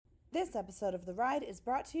This episode of The Ride is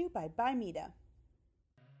brought to you by Bimeda.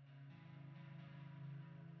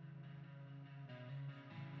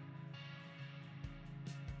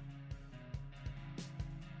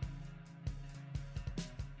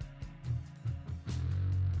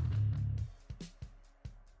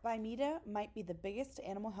 Bimeda might be the biggest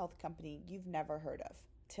animal health company you've never heard of,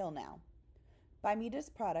 till now. Bimeda's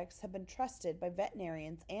products have been trusted by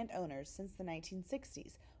veterinarians and owners since the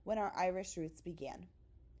 1960s, when our Irish roots began.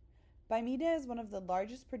 Bimeda is one of the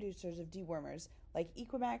largest producers of dewormers like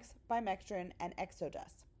Equimax, Bimectrin, and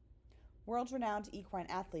Exodus. World-renowned equine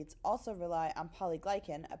athletes also rely on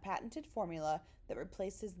polyglycan, a patented formula that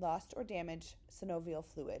replaces lost or damaged synovial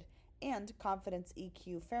fluid, and Confidence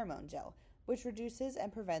EQ pheromone gel, which reduces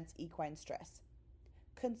and prevents equine stress.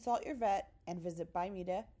 Consult your vet and visit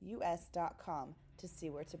bimedaus.com to see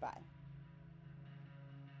where to buy.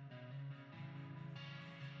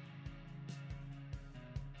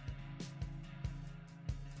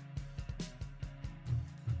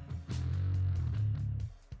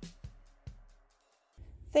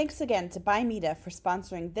 Thanks again to Bimeda for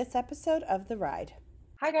sponsoring this episode of The Ride.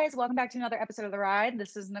 Hi guys, welcome back to another episode of The Ride.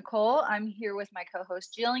 This is Nicole. I'm here with my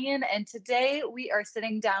co-host Jillian, and today we are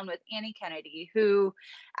sitting down with Annie Kennedy, who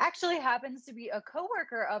actually happens to be a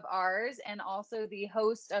coworker of ours and also the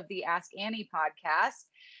host of the Ask Annie podcast.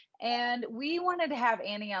 And we wanted to have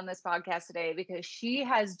Annie on this podcast today because she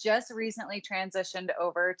has just recently transitioned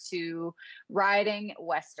over to riding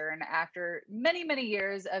Western after many, many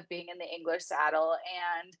years of being in the English saddle.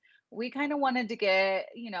 And we kind of wanted to get,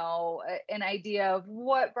 an idea of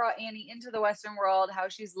what brought Annie into the Western world, how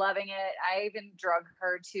she's loving it. I even drug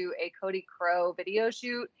her to a Cody Crow video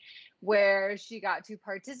shoot where she got to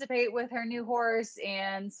participate with her new horse.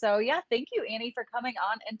 And so, yeah, thank you, Annie, for coming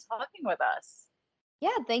on and talking with us.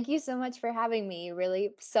 Yeah, thank you so much for having me. You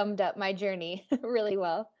really summed up my journey really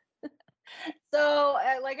well. So,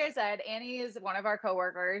 like I said, Annie is one of our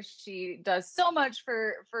coworkers. She does so much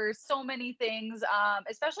for so many things,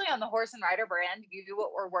 especially on the Horse and Rider brand. You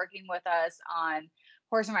were working with us on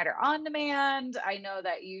Horse and Rider On Demand. I know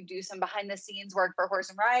that you do some behind the scenes work for Horse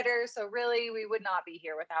and Rider. So really, we would not be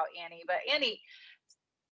here without Annie. But Annie,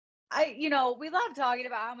 we love talking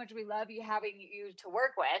about how much we love you having you to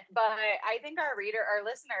work with, but I think our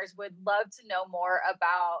listeners would love to know more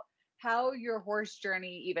about how your horse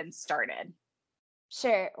journey even started.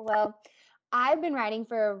 Sure. Well, I've been riding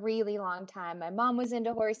for a really long time. My mom was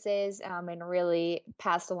into horses and really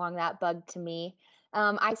passed along that bug to me.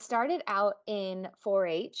 I started out in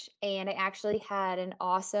 4-H, and I actually had an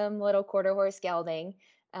awesome little quarter horse gelding,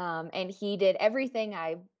 and he did everything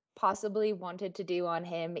I possibly wanted to do on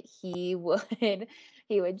him. He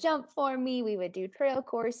would jump for me. We would do trail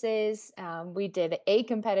courses. We did a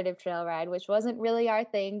competitive trail ride, which wasn't really our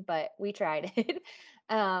thing, but we tried it.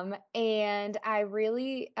 And I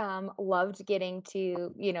really loved getting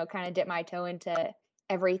to, kind of dip my toe into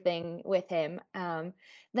everything with him.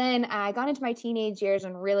 Then I got into my teenage years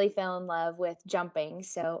and really fell in love with jumping.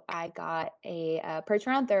 So I got a Perch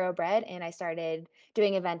Around Thoroughbred, and I started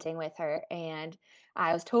doing eventing with her. And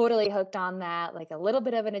I was totally hooked on that, like a little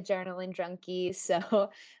bit of an adrenaline junkie. So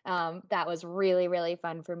that was really, really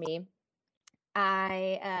fun for me.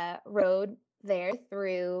 I rode there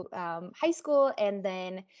through high school, and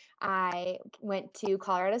then I went to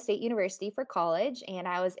Colorado State University for college, and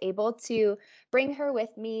I was able to bring her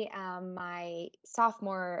with me my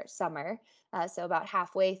sophomore summer, so about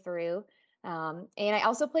halfway through. And I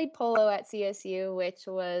also played polo at CSU, which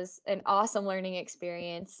was an awesome learning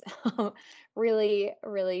experience. Really,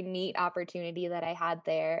 really neat opportunity that I had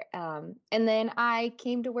there. And then I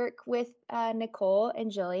came to work with Nicole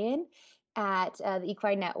and Jillian at the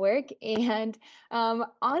Equine Network. And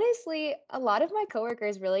honestly, a lot of my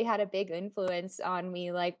coworkers really had a big influence on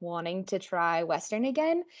me, like wanting to try Western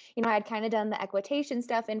again. I'd kind of done the equitation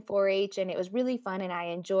stuff in 4-H, and it was really fun, and I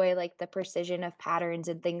enjoy like the precision of patterns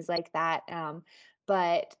and things like that.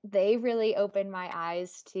 But they really opened my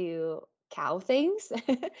eyes to cow things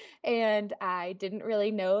and I didn't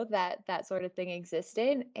really know that sort of thing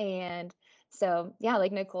existed. And so, yeah,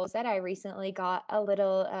 like Nicole said, I recently got a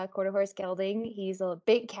little quarter horse gelding. He's a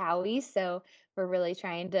bit cowy, so we're really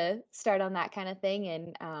trying to start on that kind of thing.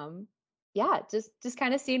 And just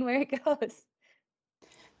kind of seeing where it goes.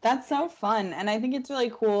 That's so fun. And I think it's really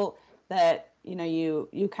cool that,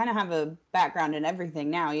 you kind of have a background in everything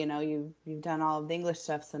now. You've done all of the English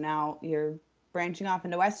stuff, so now you're branching off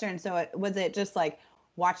into Western. So was it just like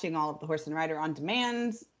watching all of the Horse and Rider On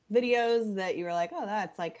Demand videos that you were like, oh,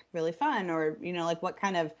 that's like really fun? Or, like what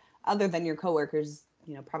kind of, other than your coworkers,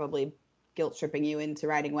 probably guilt tripping you into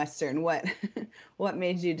riding Western, what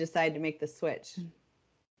made you decide to make the switch?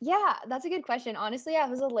 Yeah, that's a good question. Honestly, I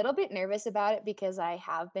was a little bit nervous about it because I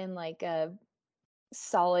have been like a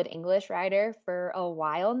solid English writer for a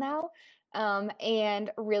while now.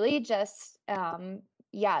 And really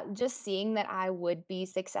yeah, just seeing that I would be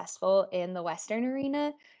successful in the Western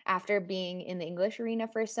arena after being in the English arena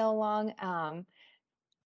for so long.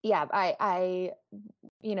 Yeah,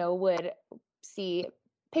 would see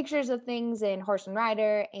pictures of things in Horse and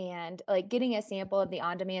Rider and like getting a sample of the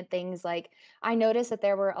on-demand things. Like I noticed that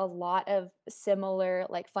there were a lot of similar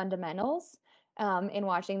like fundamentals in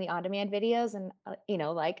watching the on-demand videos and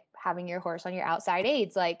like having your horse on your outside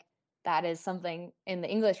aids, like that is something in the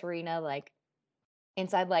English arena, like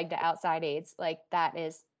inside leg to outside aids, like that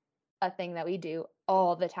is a thing that we do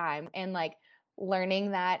all the time. And like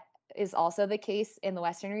learning that is also the case in the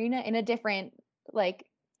Western arena in a different like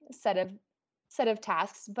set of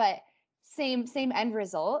tasks, but same end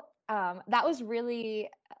result. That was really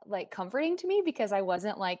like comforting to me because I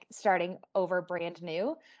wasn't like starting over brand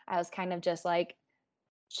new. I was kind of just like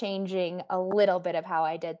changing a little bit of how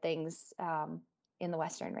I did things in the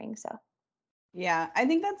Western ring. So Yeah, I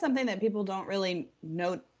think that's something that people don't really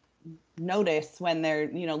notice when they're,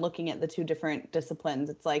 looking at the two different disciplines.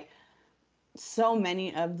 It's like so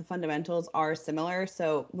many of the fundamentals are similar.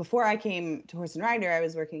 So before I came to Horse and Rider, I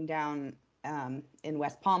was working down in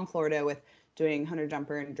West Palm, Florida, with doing hunter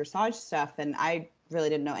jumper and dressage stuff, and I really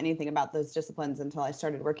didn't know anything about those disciplines until I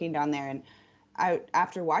started working down there. And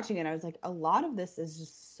after watching it, I was like, a lot of this is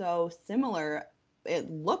just so similar. It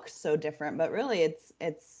looks so different, but really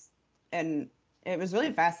and it was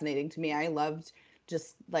really fascinating to me. I loved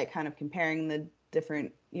just like kind of comparing the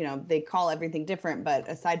different, they call everything different, but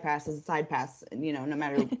a side pass is a side pass, no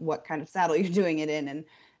matter what kind of saddle you're doing it in,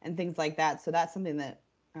 and things like that. So that's something that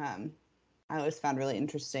I always found really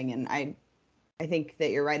interesting. And I think that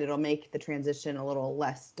you're right. It'll make the transition a little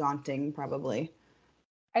less daunting, probably.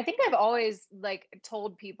 I think I've always like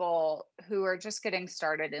told people who are just getting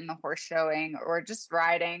started in the horse showing or just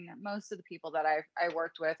riding. Most of the people that I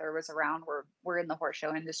worked with or was around were in the horse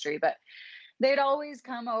show industry, but they'd always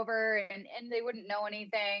come over and they wouldn't know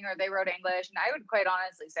anything or they wrote English. And I would quite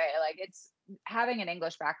honestly say like it's having an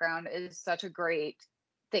English background is such a great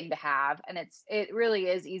thing to have. And it really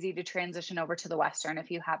is easy to transition over to the Western if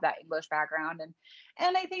you have that English background.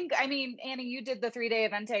 And I think, I mean, Annie, you did the 3-day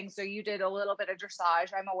eventing. So you did a little bit of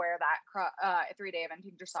dressage. I'm aware that 3-day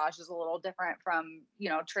eventing dressage is a little different from,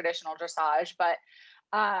 traditional dressage, but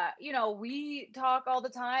we talk all the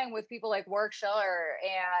time with people like Warwick Schiller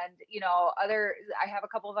and, I have a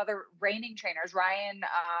couple of other reining trainers, Ryan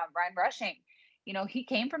Rushing, he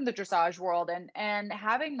came from the dressage world and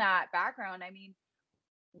having that background, I mean,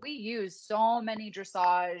 we use so many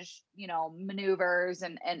dressage, maneuvers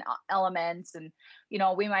and elements and,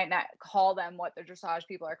 we might not call them what the dressage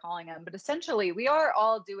people are calling them, but essentially we are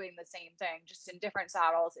all doing the same thing, just in different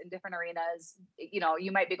saddles, in different arenas.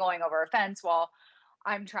 You might be going over a fence while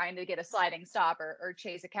I'm trying to get a sliding stop or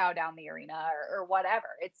chase a cow down the arena or whatever.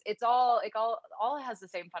 It's all like all has the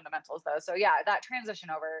same fundamentals though. So yeah, that transition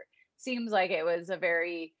over seems like it was a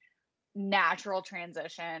very natural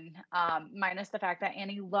transition, minus the fact that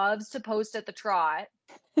Annie loves to post at the trot.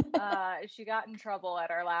 She got in trouble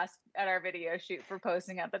at our video shoot for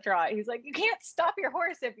posting at the trot. He's like, you can't stop your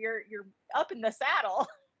horse if you're up in the saddle.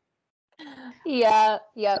 Yeah,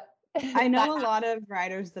 yep. I know a lot of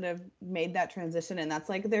riders that have made that transition, and that's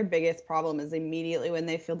like their biggest problem is immediately when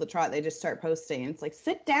they feel the trot, they just start posting. It's like,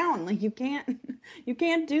 sit down. Like you can't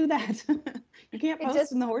do that. You can't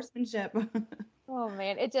post in the horsemanship. Oh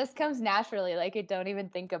man, it just comes naturally. Like I don't even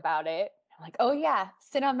think about it. I'm like, oh yeah,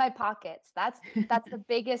 sit on my pockets. That's the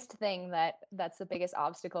biggest thing that's the biggest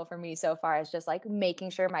obstacle for me so far is just like making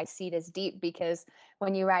sure my seat is deep, because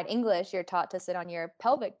when you ride English, you're taught to sit on your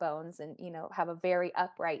pelvic bones and, have a very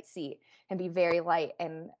upright seat and be very light.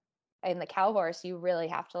 And in the cow horse, you really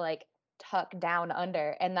have to like tuck down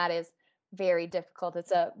under. And that is very difficult.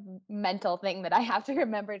 It's a mental thing that I have to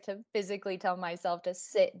remember to physically tell myself to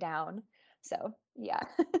sit down. So yeah.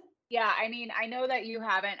 Yeah, I mean, I know that you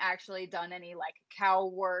haven't actually done any like cow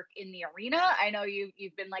work in the arena. I know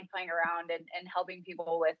you've been like playing around and helping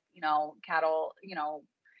people with, cattle,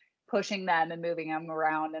 pushing them and moving them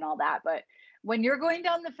around and all that. But when you're going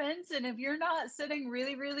down the fence and if you're not sitting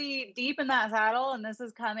really, really deep in that saddle, and this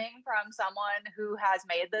is coming from someone who has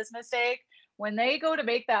made this mistake, when they go to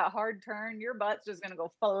make that hard turn, your butt's just going to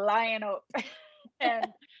go flying up. And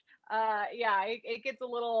yeah, it gets a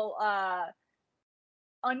little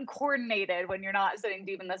uncoordinated when you're not sitting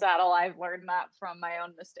deep in the saddle. I've learned that from my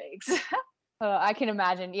own mistakes. I can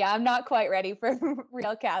imagine. Yeah, I'm not quite ready for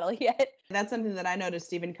real cattle yet. That's something that I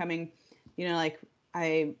noticed even coming, like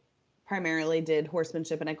I primarily did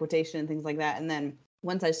horsemanship and equitation and things like that. And then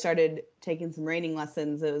once I started taking some reining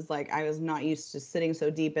lessons, it was like I was not used to sitting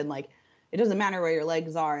so deep, and like it doesn't matter where your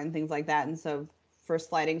legs are and things like that. And so for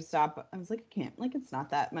sliding stop, I was like, I can't, like, it's not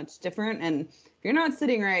that much different. And if you're not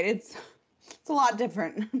sitting right, it's a lot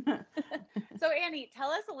different. So Annie,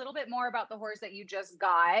 tell us a little bit more about the horse that you just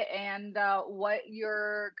got and what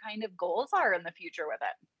your kind of goals are in the future with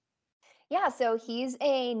it. Yeah, so he's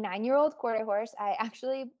a 9-year-old quarter horse. I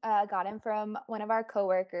actually got him from one of our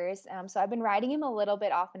coworkers. So I've been riding him a little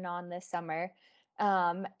bit off and on this summer.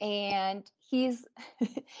 And he's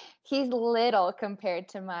he's little compared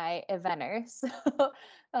to my eventers. So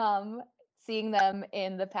seeing them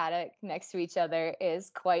in the paddock next to each other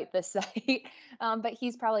is quite the sight. But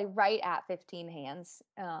he's probably right at 15 hands.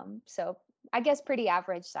 So I guess pretty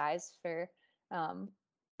average size for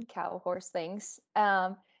cow horse things.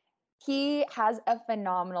 He has a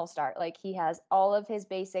phenomenal start. Like, he has all of his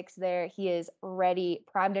basics there. He is ready,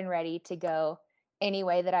 primed and ready to go any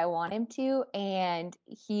way that I want him to. And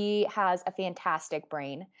he has a fantastic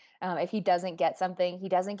brain. If he doesn't get something, he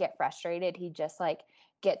doesn't get frustrated. He just like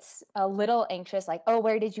gets a little anxious, like, oh,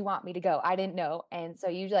 where did you want me to go? I didn't know. And so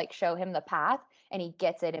you like show him the path and he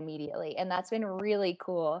gets it immediately. And that's been really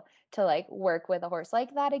cool to like work with a horse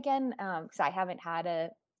like that again. Because I haven't had a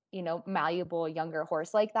malleable younger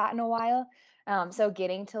horse like that in a while. So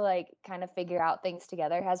getting to like kind of figure out things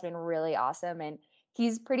together has been really awesome. And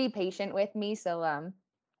he's pretty patient with me. So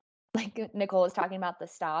like Nicole was talking about the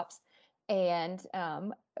stops, and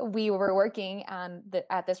we were working on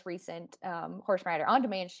at this recent Horse Rider on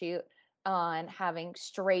Demand shoot on having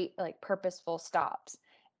straight, like, purposeful stops.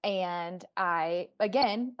 And I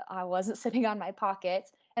wasn't sitting on my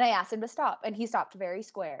pockets, and I asked him to stop, and he stopped very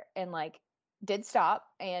square and like did stop,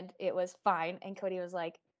 and it was fine. And Cody was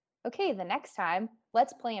like, okay, the next time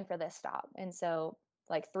let's plan for this stop. And so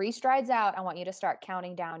like 3 strides out, I want you to start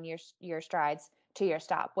counting down your strides to your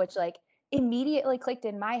stop, which like immediately clicked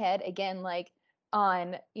in my head again, like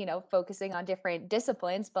on, focusing on different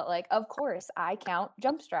disciplines. But like, of course, I count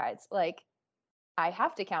jump strides. Like, I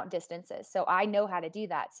have to count distances. So I know how to do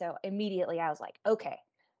that. So immediately I was like, okay,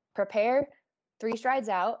 prepare 3 strides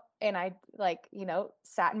out. And I like,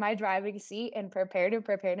 sat in my driving seat and prepared and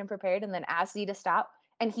prepared and prepared, and then asked Z to stop.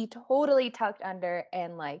 And he totally tucked under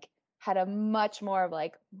and like had a much more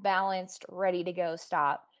like balanced, ready to go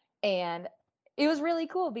stop. And it was really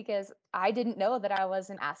cool because I didn't know that I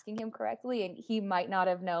wasn't asking him correctly, and he might not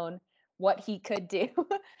have known what he could do.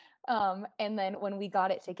 And then when we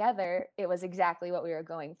got it together, it was exactly what we were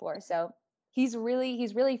going for. So he's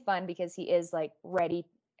really fun because he is like ready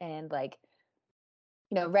and like,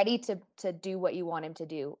 ready to do what you want him to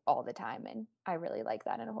do all the time. And I really like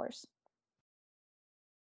that in a horse.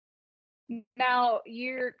 Now,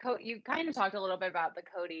 you kind of talked a little bit about the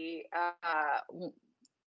Cody,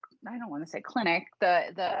 I don't want to say clinic,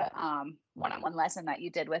 the one-on-one lesson that you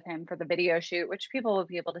did with him for the video shoot, which people will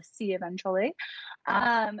be able to see eventually.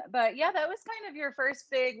 But yeah, that was kind of your first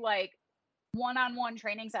big like one-on-one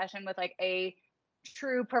training session with like a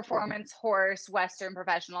true performance horse Western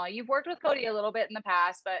professional. You've worked with Cody a little bit in the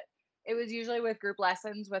past, but it was usually with group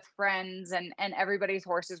lessons with friends, and everybody's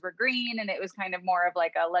horses were green, and it was kind of more of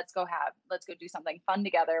like a let's go do something fun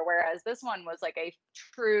together. Whereas this one was like a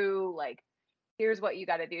true like, here's what you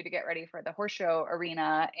got to do to get ready for the horse show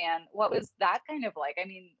arena. And what was that kind of like? I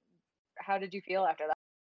mean, how did you feel after that?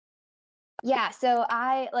 Yeah, so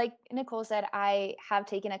I, like Nicole said, I have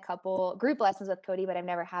taken a couple group lessons with Cody, but I've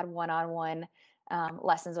never had one-on-one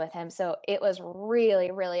lessons with him. So it was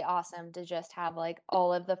really, really awesome to just have like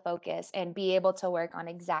all of the focus and be able to work on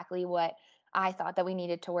exactly what I thought that we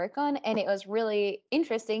needed to work on. And it was really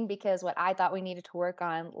interesting because what I thought we needed to work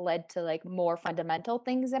on led to like more fundamental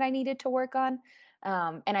things that I needed to work on.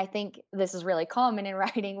 And I think this is really common in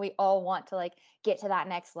riding. We all want to like get to that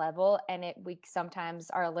next level, and we sometimes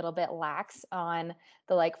are a little bit lax on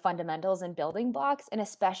the like fundamentals and building blocks. And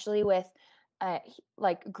especially with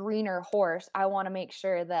like greener horse, I want to make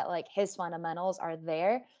sure that like his fundamentals are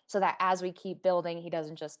there so that as we keep building, he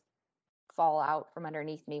doesn't just fall out from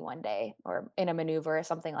underneath me one day or in a maneuver or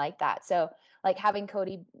something like that. So like having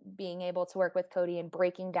Cody, being able to work with Cody and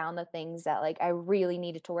breaking down the things that like I really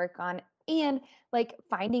needed to work on, and like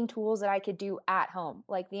finding tools that I could do at home.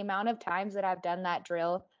 Like the amount of times that I've done that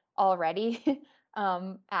drill already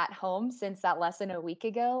at home since that lesson a week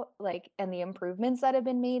ago, like, and the improvements that have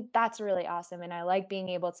been made, that's really awesome. And I like being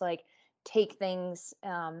able to like take things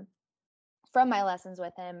from my lessons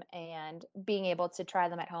with him and being able to try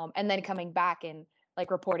them at home, and then coming back and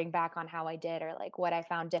like reporting back on how I did or like what I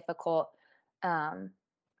found difficult.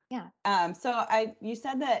 Yeah. You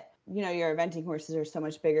said that, your eventing horses are so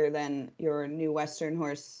much bigger than your new Western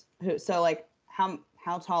horse. So like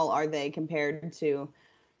how tall are they compared to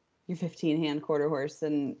your 15-hand quarter horse?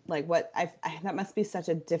 And like that must be such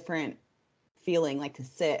a different feeling, like to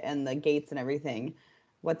sit and the gaits and everything.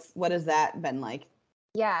 What has that been like?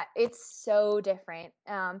 Yeah, it's so different.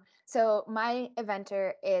 So my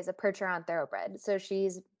eventer is a Percheron thoroughbred, so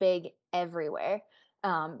she's big everywhere.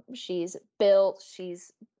 She's built,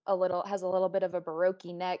 she's has a little bit of a Baroque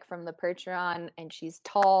neck from the Percheron, and she's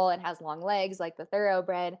tall and has long legs like the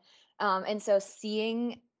thoroughbred. And so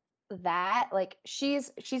seeing that, like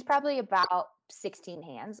she's probably about 16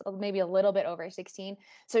 hands, maybe a little bit over 16.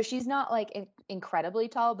 So she's not like incredibly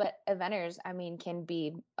tall, but eventers, I mean, can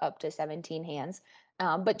be up to 17 hands.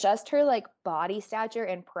 But just her like body stature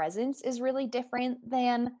and presence is really different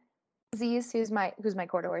than Z's, who's my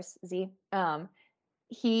quarter horse, Z.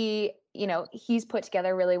 He's put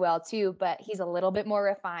together really well too, but he's a little bit more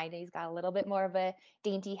refined. He's got a little bit more of a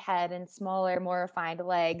dainty head and smaller, more refined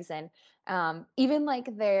legs. And even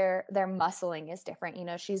like their muscling is different.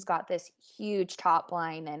 She's got this huge top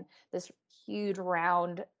line and this huge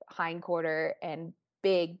round hindquarter and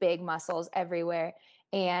big muscles everywhere.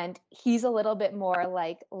 And he's a little bit more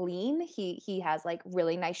like lean. He has like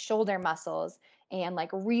really nice shoulder muscles and like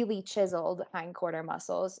really chiseled hindquarter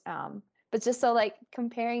muscles. But just so like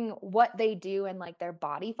comparing what they do and like their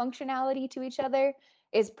body functionality to each other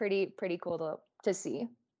is pretty cool to see.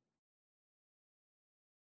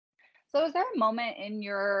 So is there a moment in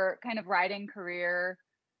your kind of riding career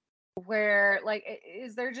where like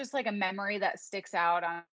is there just like a memory that sticks out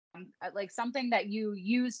on like something that you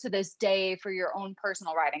use to this day for your own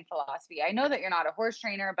personal riding philosophy? I know that you're not a horse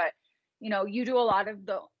trainer, but you do a lot of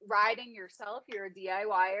the riding yourself. You're a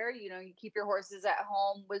DIYer, you keep your horses at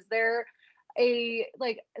home. Was there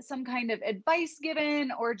some kind of advice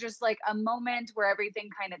given, or just like a moment where everything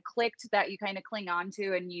kind of clicked that you kind of cling on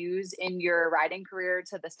to and use in your riding career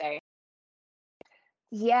to this day?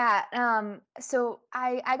 Yeah. So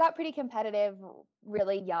I got pretty competitive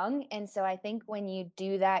really young. And so I think when you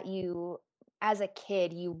do that, as a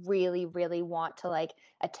kid, you really want to like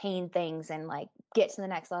attain things and like get to the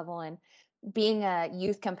next level. And being a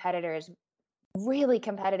youth competitor is really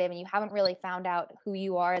competitive and you haven't really found out who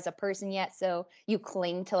you are as a person yet. So you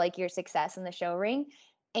cling to like your success in the show ring.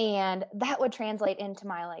 And that would translate into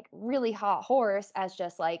my like really hot horse as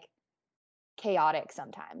just like chaotic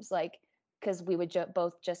sometimes, like because we would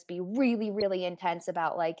both just be really intense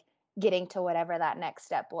about like getting to whatever that next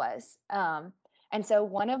step was. And so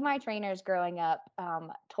one of my trainers growing up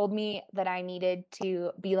told me that I needed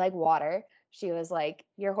to be like water. She was like,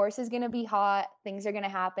 your horse is going to be hot, things are going to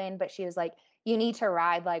happen, but she was like, you need to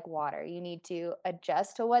ride like water. You need to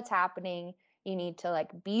adjust to what's happening. You need to like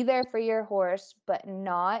be there for your horse, but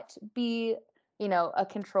not be a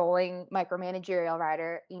controlling micromanagerial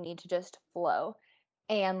rider. You need to just flow.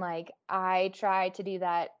 And like I try to do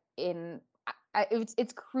that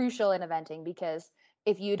it's crucial in eventing, because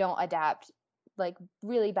if you don't adapt, like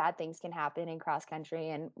really bad things can happen in cross country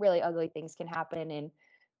and really ugly things can happen in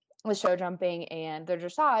with show jumping and the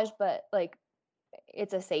dressage. But like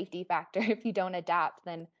it's a safety factor. If you don't adapt,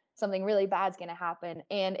 then something really bad's going to happen.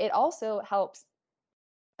 And it also helps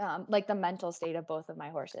like the mental state of both of my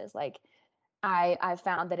horses. Like I've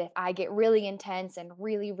found that if I get really intense and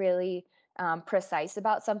really precise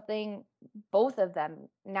about something, both of them,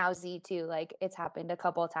 now Z too, like it's happened a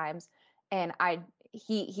couple of times, and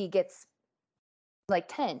he gets like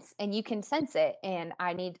tense and you can sense it, and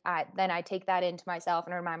then I take that into myself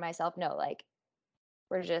and remind myself, no, like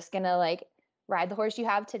we're just gonna like ride the horse you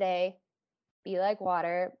have today, be like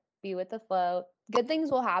water, be with the flow. Good things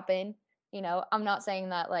will happen. I'm not saying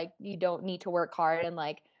that like you don't need to work hard and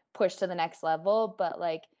like push to the next level, but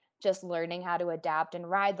like just learning how to adapt and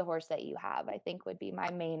ride the horse that you have, I think would be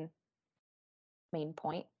my main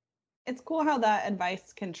point. It's cool how that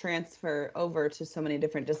advice can transfer over to so many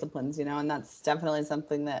different disciplines, and that's definitely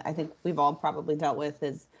something that I think we've all probably dealt with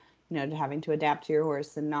is, having to adapt to your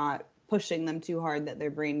horse and not pushing them too hard that their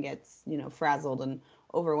brain gets, frazzled and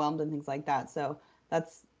overwhelmed and things like that. So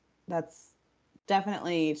that's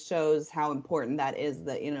definitely shows how important that is,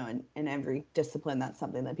 that, in every discipline, that's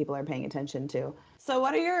something that people are paying attention to. So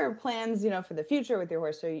what are your plans, for the future with your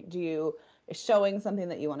horse? Is showing something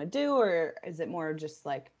that you want to do, or is it more just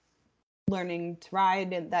like learning to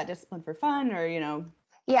ride in that discipline for fun, or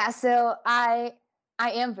Yeah, so I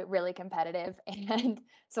am really competitive, and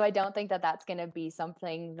so I don't think that that's going to be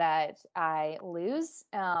something that I lose.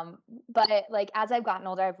 But like as I've gotten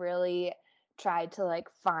older, I've really tried to like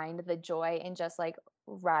find the joy in just like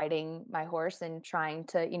riding my horse and trying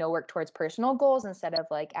to, work towards personal goals instead of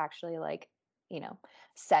like actually like,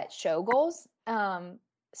 set show goals.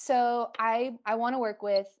 So I want to work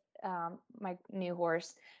with my new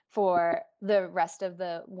horse for the rest of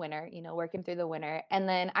the winter, working through the winter. And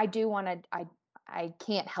then I do want to, I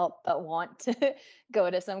can't help but want to go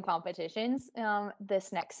to some competitions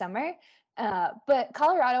this next summer. But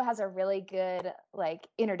Colorado has a really good like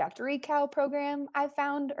introductory cow program I've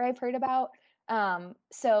found or I've heard about.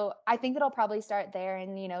 So I think that I'll probably start there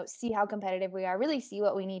and, see how competitive we are, really see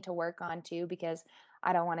what we need to work on too, because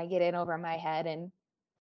I don't want to get in over my head and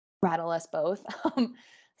rattle us both.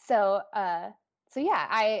 So, so yeah,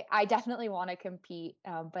 I definitely want to compete,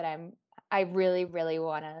 but I really, really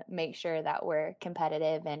want to make sure that we're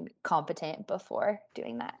competitive and competent before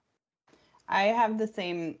doing that. I have the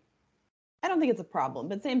same, I don't think it's a problem,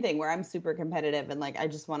 but same thing where I'm super competitive and like I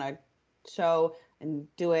just want to show and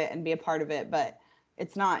do it and be a part of it. But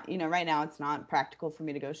it's not, right now it's not practical for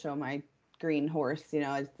me to go show my green horse.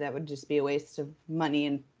 That would just be a waste of money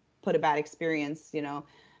and put a bad experience,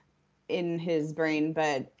 in his brain.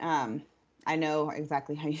 But I know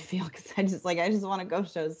exactly how you feel because I just want to go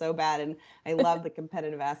show so bad, and I love the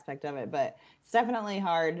competitive aspect of it. But it's definitely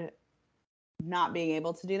hard not being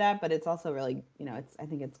able to do that, but it's also really, I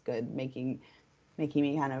think it's good making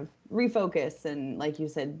me kind of refocus and, like you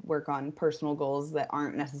said, work on personal goals that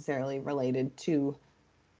aren't necessarily related to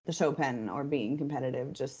the show pen or being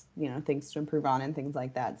competitive, just, things to improve on and things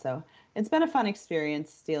like that. So it's been a fun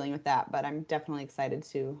experience dealing with that, but I'm definitely excited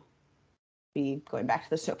to be going back to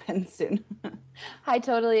the show pen soon. I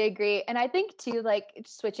totally agree. And I think too, like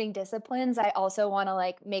switching disciplines, I also want to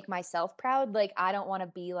like make myself proud. Like I don't want to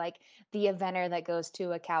be like the eventer that goes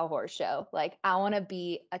to a cow horse show. Like I want to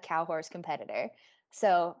be a cow horse competitor.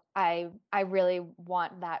 So I really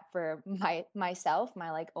want that for myself,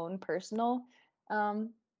 my like own personal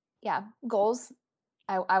yeah, goals.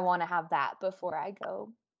 I want to have that before I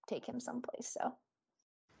go take him someplace. So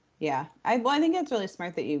Yeah. I think it's really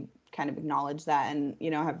smart that you kind of acknowledge that and,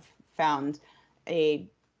 have found a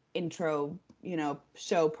intro,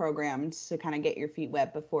 show program to kind of get your feet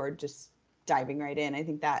wet before just diving right in. I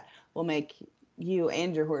think that will make you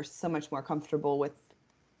and your horse so much more comfortable with,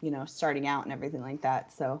 starting out and everything like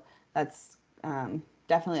that. So that's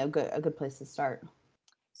definitely a good place to start.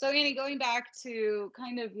 So, Annie, going back to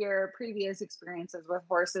kind of your previous experiences with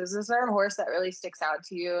horses, is there a horse that really sticks out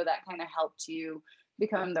to you that kind of helped you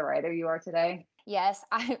become the rider you are today? Yes,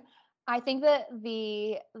 I think that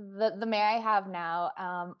the mare I have now,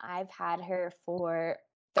 I've had her for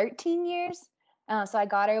 13 years. So I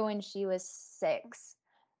got her when she was 6.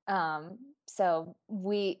 Um, so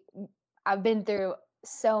I've been through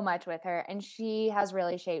so much with her, and she has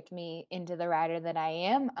really shaped me into the rider that I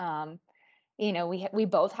am. We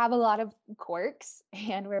both have a lot of quirks,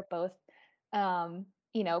 and we're both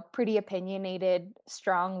pretty opinionated,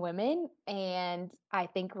 strong women. And I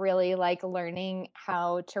think really like learning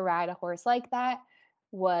how to ride a horse like that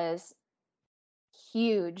was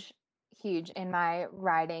huge, huge in my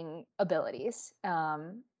riding abilities.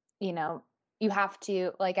 You know, you have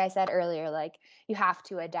to, like I said earlier, like you have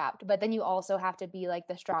to adapt, but then you also have to be like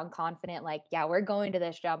the strong, confident, like, yeah, we're going to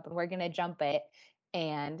this jump and we're going to jump it.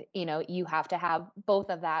 And, you have to have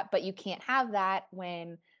both of that, but you can't have that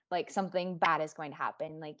when like something bad is going to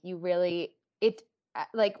happen. Like you really,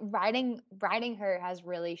 like riding her has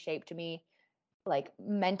really shaped me like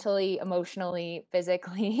mentally, emotionally,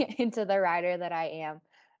 physically into the rider that I am.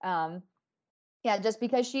 Um, yeah, just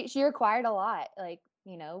because she required a lot. Like,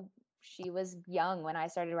 she was young when I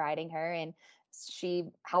started riding her, and she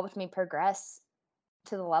helped me progress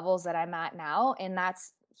to the levels that I'm at now, and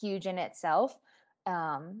that's huge in itself.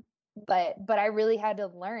 Um, but I really had to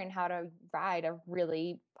learn how to ride a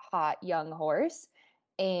really hot young horse,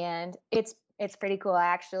 and it's pretty cool.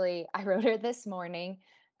 I rode her this morning,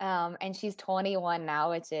 and she's 21 now,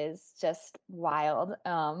 which is just wild.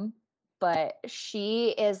 But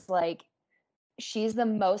she's the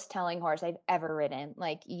most telling horse I've ever ridden.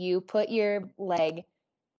 Like you put your leg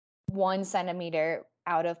 1 centimeter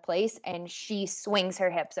out of place and she swings her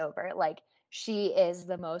hips over. Like she is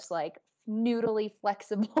the most like noodly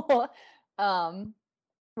flexible, um,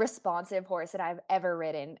 responsive horse that I've ever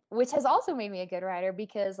ridden, which has also made me a good rider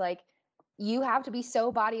because like you have to be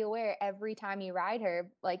so body aware every time you ride her.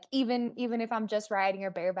 Like even if I'm just riding her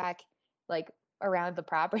bareback, like around the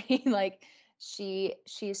property, like she's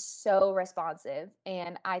so responsive.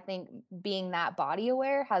 And I think being that body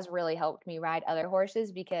aware has really helped me ride other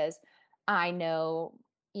horses because I know,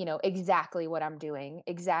 exactly what I'm doing,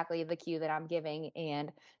 exactly the cue that I'm giving.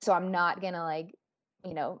 And so I'm not gonna like,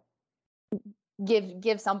 you know,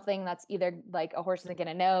 give something that's either like a horse isn't going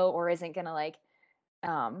to know or isn't going to like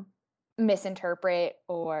misinterpret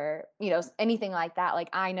or, anything like that. Like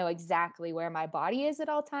I know exactly where my body is at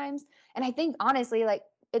all times. And I think honestly, like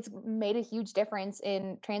it's made a huge difference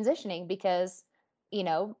in transitioning because,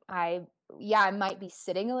 I might be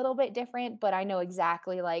sitting a little bit different, but I know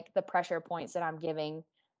exactly like the pressure points that I'm giving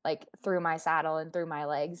like through my saddle and through my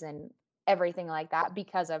legs and everything like that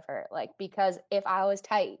because of her. Like, because if I was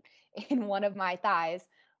tight in one of my thighs,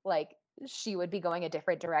 like she would be going a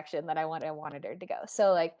different direction than I wanted her to go.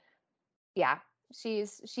 So like, yeah,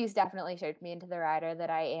 she's definitely shaped me into the rider that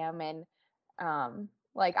I am. And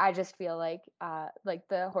like I just feel like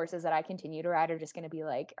the horses that I continue to ride are just going to be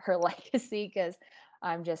like her legacy, because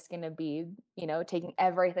I'm just going to be, taking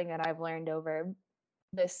everything that I've learned over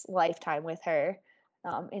this lifetime with her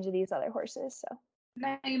into these other horses. So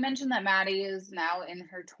now you mentioned that Maddie is now in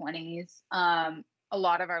her 20s. A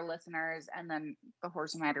lot of our listeners and then the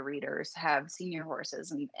Horse and Rider readers have senior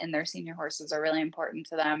horses, and their senior horses are really important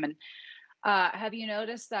to them. And have you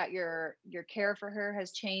noticed that your care for her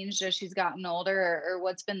has changed as she's gotten older, or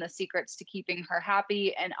what's been the secrets to keeping her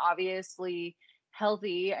happy and obviously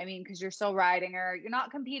healthy? I mean, because you're still riding her, you're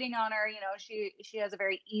not competing on her. She has a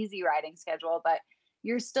very easy riding schedule, but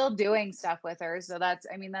you're still doing stuff with her. So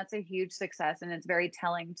that's a huge success, and it's very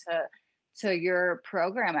telling to your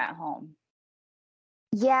program at home.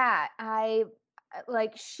 yeah,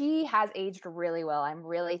 she has aged really well. I'm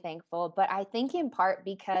really thankful, but I think in part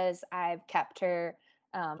because I've kept her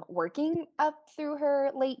working up through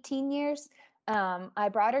her late teen years. I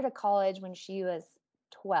brought her to college when she was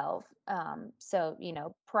 12. So,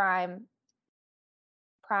 prime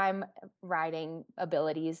riding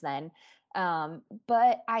abilities then.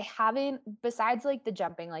 But I haven't, besides like the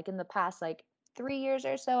jumping, like in the past like 3 years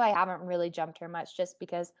or so, I haven't really jumped her much just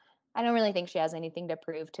because I don't really think she has anything to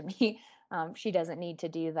prove to me. She doesn't need to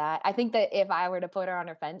do that. I think that if I were to put her on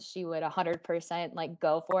her fence, she would 100% like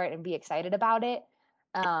go for it and be excited about it.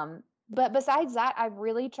 But besides that, I've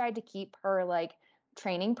really tried to keep her like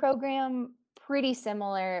training program pretty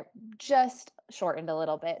similar, just shortened a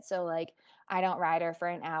little bit. So like I don't ride her for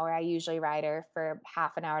an hour. I usually ride her for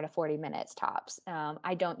half an hour to 40 minutes tops.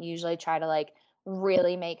 I don't usually try to like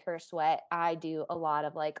really make her sweat. I do a lot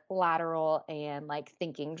of like lateral and like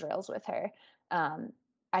thinking drills with her.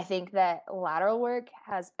 I think that lateral work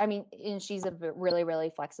and she's a really,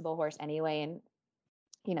 really flexible horse anyway. And,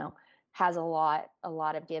 has a lot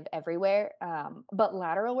of give everywhere. But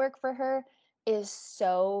lateral work for her is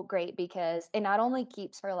so great because it not only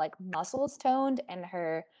keeps her like muscles toned and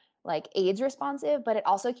her like aids responsive, but it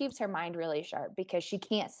also keeps her mind really sharp because she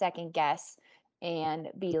can't second guess and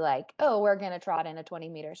be like, oh, we're going to trot in a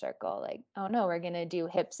 20-meter circle. Like, oh no, we're going to do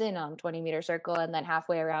hips in on 20-meter circle. And then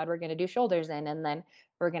halfway around, we're going to do shoulders in. And then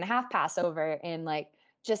we're going to half pass over. And like,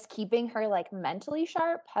 just keeping her like mentally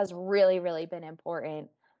sharp has really, really been important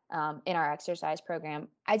in our exercise program.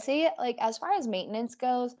 I'd say like, as far as maintenance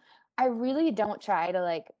goes, I really don't try to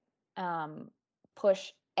like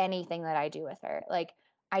push anything that I do with her. Like,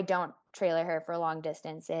 I don't trailer her for long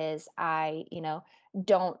distances. I,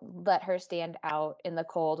 don't let her stand out in the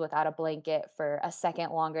cold without a blanket for a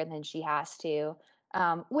second longer than she has to.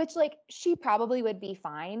 Which like she probably would be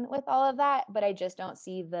fine with all of that, but I just don't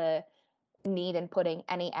see the need in putting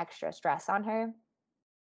any extra stress on her.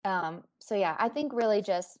 So yeah, I think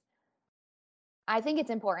it's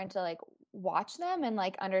important to like watch them and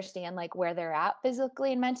like understand like where they're at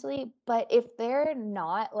physically and mentally. But if there's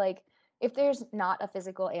not a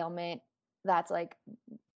physical ailment that's like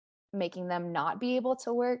making them not be able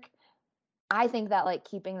to work, I think that like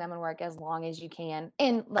keeping them in work as long as you can,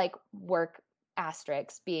 and like work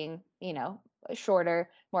asterisks being, shorter,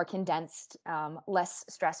 more condensed, less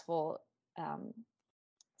stressful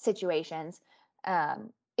situations,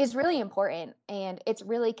 is really important. And it's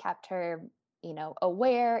really kept her,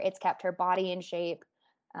 aware. It's kept her body in shape.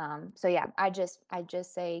 So yeah, I just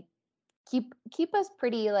say keep us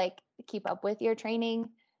pretty like keep up with your training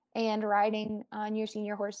and riding on your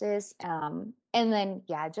senior horses. And then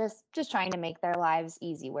yeah, just trying to make their lives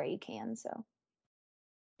easy where you can. So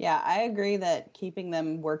yeah, I agree that keeping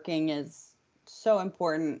them working is so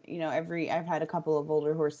important. I've had a couple of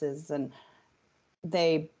older horses, and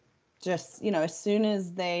they just, as soon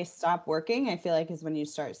as they stop working, I feel like is when you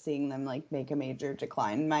start seeing them like make a major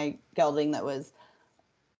decline. My gelding that was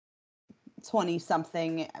 20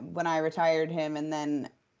 something when I retired him, and then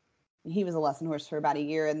he was a lesson horse for about a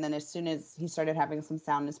year, and then as soon as he started having some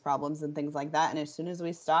soundness problems and things like that, and as soon as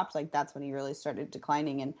we stopped, like that's when he really started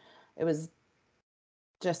declining, and it was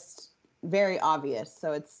just very obvious.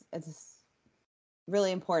 So it's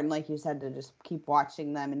really important, like you said, to just keep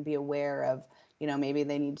watching them and be aware of maybe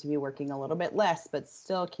they need to be working a little bit less, but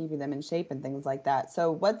still keeping them in shape and things like that.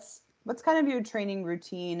 So what's kind of your training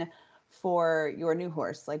routine for your new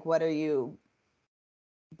horse? Like, what are you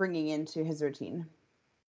bringing into his routine?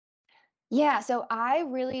 Yeah, so I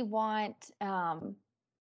really want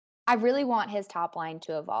his top line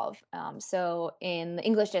to evolve. So in the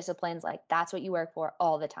English disciplines, like that's what you work for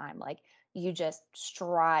all the time. Like you just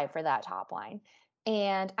strive for that top line.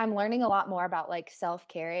 And I'm learning a lot more about like self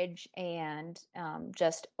carriage and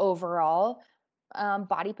just overall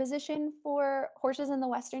body position for horses in the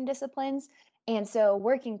Western disciplines. And so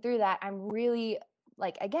working through that, I'm really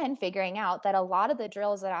like, again, figuring out that a lot of the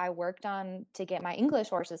drills that I worked on to get my English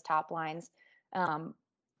horses top lines, um,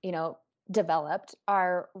 you know, developed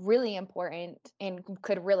are really important and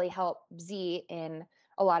could really help Z in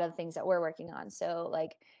a lot of the things that we're working on. So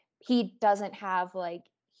like he doesn't have like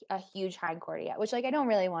a huge hindquarter yet, which like I don't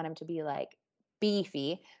really want him to be like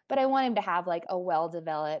beefy, but I want him to have like a well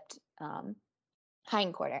developed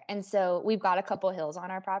hindquarter. And so we've got a couple hills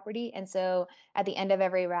on our property. And so at the end of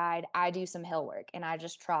every ride, I do some hill work and I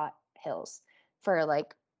just trot hills for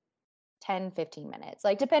like 10, 15 minutes,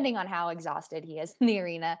 like depending on how exhausted he is in the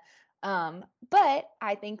arena. But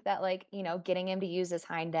I think that like, getting him to use his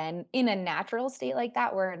hind end in a natural state like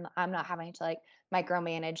that, where I'm not having to like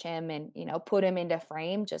micromanage him and, put him into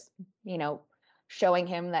frame, just, showing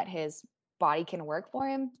him that his body can work for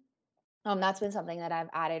him. That's been something that I've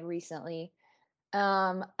added recently.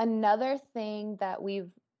 Another thing that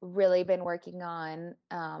we've really been working on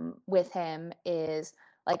with him is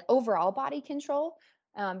like overall body control,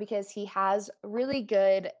 because he has really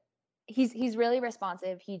good. He's really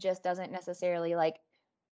responsive. He just doesn't necessarily like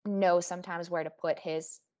know sometimes where to put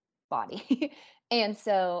his body, and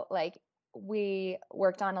so like we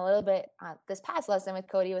worked on a little bit this past lesson with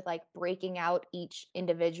Cody with like breaking out each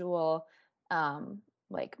individual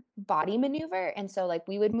like body maneuver. And so like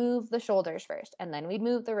we would move the shoulders first and then we'd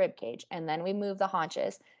move the rib cage and then we'd move the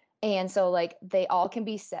haunches. And so like they all can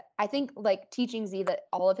be set. I think like teaching Z that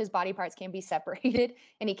all of his body parts can be separated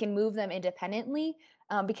and he can move them independently,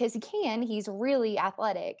 because he's really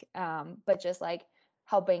athletic, but just like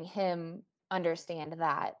helping him understand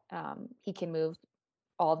that he can move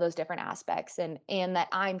all those different aspects, and that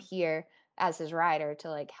I'm here as his rider to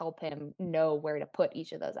like help him know where to put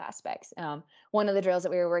each of those aspects. One of the drills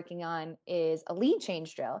that we were working on is a lead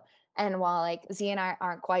change drill. And while like Z and I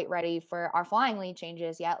aren't quite ready for our flying lead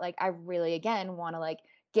changes yet, like I really again want to like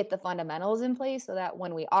get the fundamentals in place so that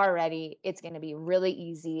when we are ready, it's going to be really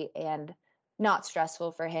easy and not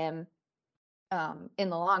stressful for him in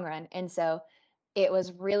the long run. And so it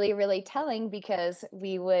was really, really telling because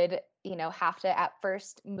we would, have to at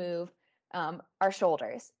first move our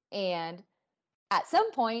shoulders. And at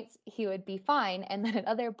some points, he would be fine. And then at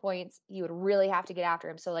other points, you would really have to get after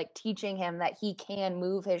him. So, like, teaching him that he can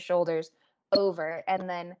move his shoulders over. And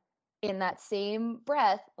then in that same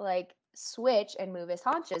breath, like, switch and move his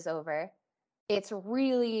haunches over. It's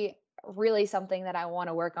really, really something that I want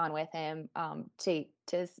to work on with him, to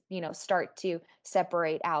start to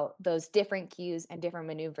separate out those different cues and different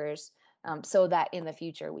maneuvers, so that in the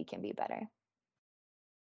future we can be better.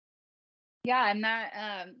 Yeah, and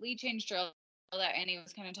that lead change drill that Annie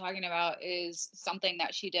was kind of talking about is something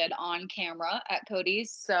that she did on camera at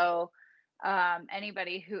Cody's. So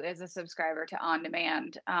anybody who is a subscriber to On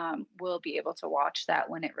Demand will be able to watch that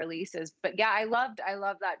when it releases. But yeah, I loved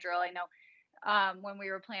that drill. I know when we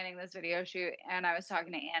were planning this video shoot and I was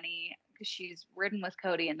talking to Annie because she's ridden with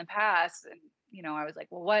Cody in the past, and I was like,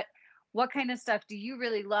 well, what kind of stuff do you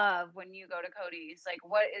really love when you go to Cody's? Like,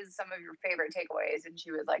 what is some of your favorite takeaways? And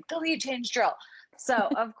she was like, the lead change drill. So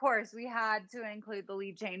of course we had to include the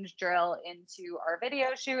lead change drill into our video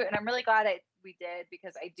shoot. And I'm really glad we did,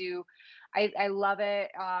 because I love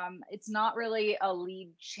it. It's not really a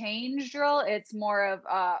lead change drill. It's more of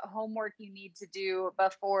homework you need to do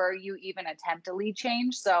before you even attempt a lead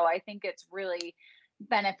change. So I think it's really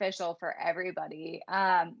beneficial for everybody.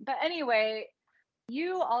 But anyway,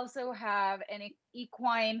 you also have an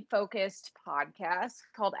equine focused podcast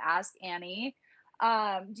called Ask Annie.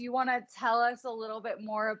 Do you want to tell us a little bit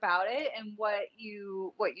more about it and what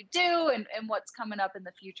you do and what's coming up in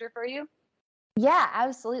the future for you? Yeah,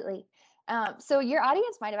 absolutely. So your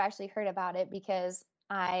audience might have actually heard about it because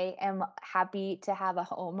I am happy to have a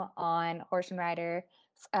home on Horse and Rider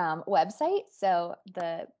website. So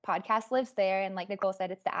the podcast lives there. And like Nicole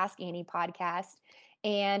said, it's the Ask Annie podcast.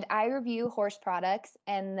 And I review horse products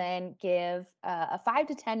and then give a 5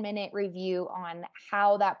 to 10 minute review on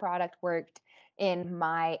how that product worked in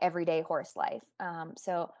my everyday horse life.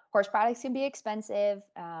 So horse products can be expensive.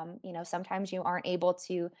 Sometimes you aren't able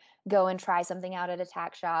to go and try something out at a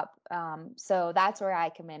tack shop. So that's where I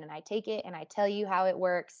come in, and I take it and I tell you how it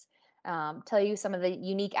works, tell you some of the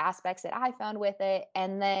unique aspects that I found with it,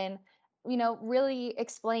 and then really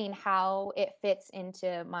explain how it fits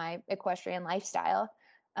into my equestrian lifestyle.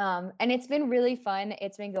 And it's been really fun.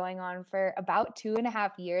 It's been going on for about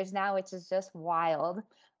 2.5 years now, which is just wild.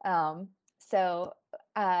 So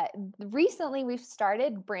recently we've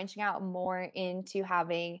started branching out more into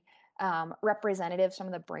having representatives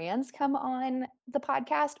from the brands come on the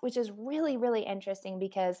podcast, which is really, really interesting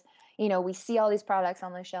because, we see all these products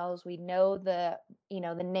on the shelves. We know the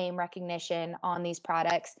name recognition on these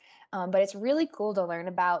products. But it's really cool to learn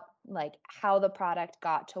about like how the product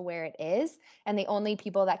got to where it is. And the only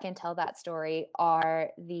people that can tell that story are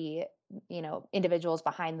the individuals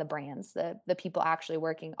behind the brands, the people actually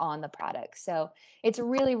working on the product. So it's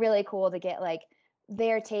really, really cool to get like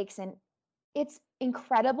their takes, and it's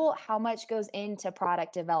incredible how much goes into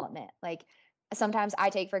product development. Like sometimes I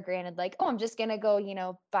take for granted, like, oh, I'm just going to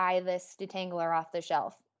go, buy this detangler off the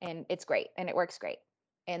shelf and it's great and it works great.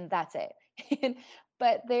 And that's it.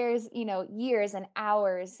 But there's, years and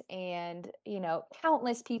hours and,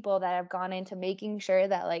 countless people that have gone into making sure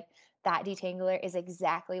that like that detangler is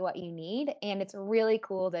exactly what you need. And it's really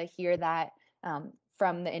cool to hear that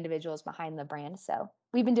from the individuals behind the brand. So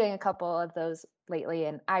we've been doing a couple of those lately,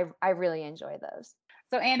 and I really enjoy those.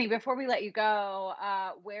 So Annie, before we let you go,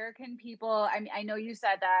 where can people, I know you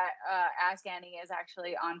said that Ask Annie is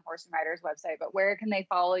actually on Horse and Rider's website, but where can they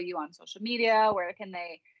follow you on social media? Where can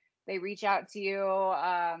they reach out to you?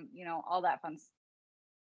 All that fun stuff.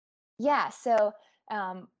 Yeah. So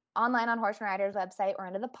online on Horse and Rider's website or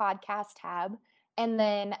under the podcast tab. And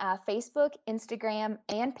then Facebook, Instagram,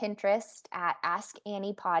 and Pinterest at Ask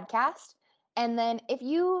Annie Podcast. And then if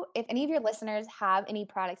any of your listeners have any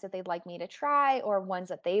products that they'd like me to try or ones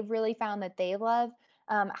that they've really found that they love,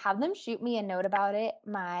 have them shoot me a note about it.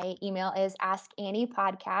 My email is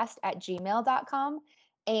askanniepodcast@gmail.com.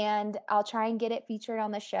 And I'll try and get it featured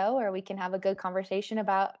on the show, or we can have a good conversation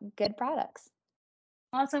about good products.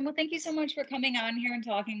 Awesome. Well, thank you so much for coming on here and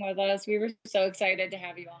talking with us. We were so excited to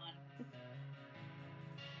have you on.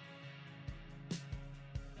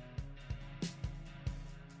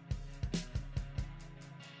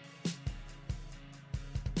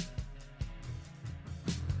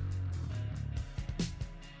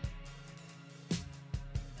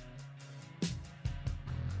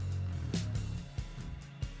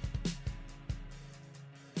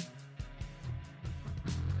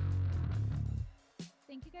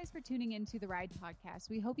 Thank you guys for tuning in to the Ride Podcast.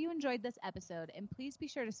 We hope you enjoyed this episode, and please be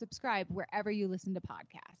sure to subscribe wherever you listen to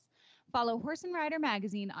podcasts. Follow Horse and Rider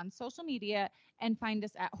Magazine on social media and find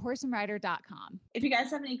us at horseandrider.com. If you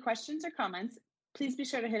guys have any questions or comments, please be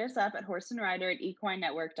sure to hit us up at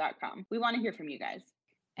horseandrider@equinenetwork.com. We want to hear from you guys.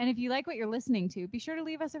 And if you like what you're listening to, be sure to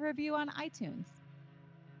leave us a review on iTunes.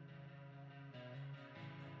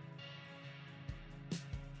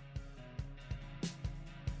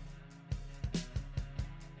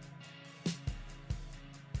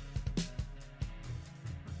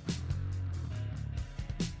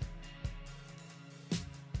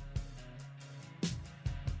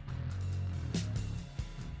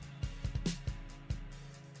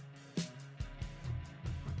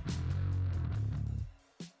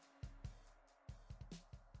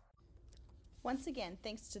 Once again,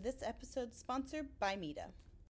 thanks to this episode's sponsor, by Mita.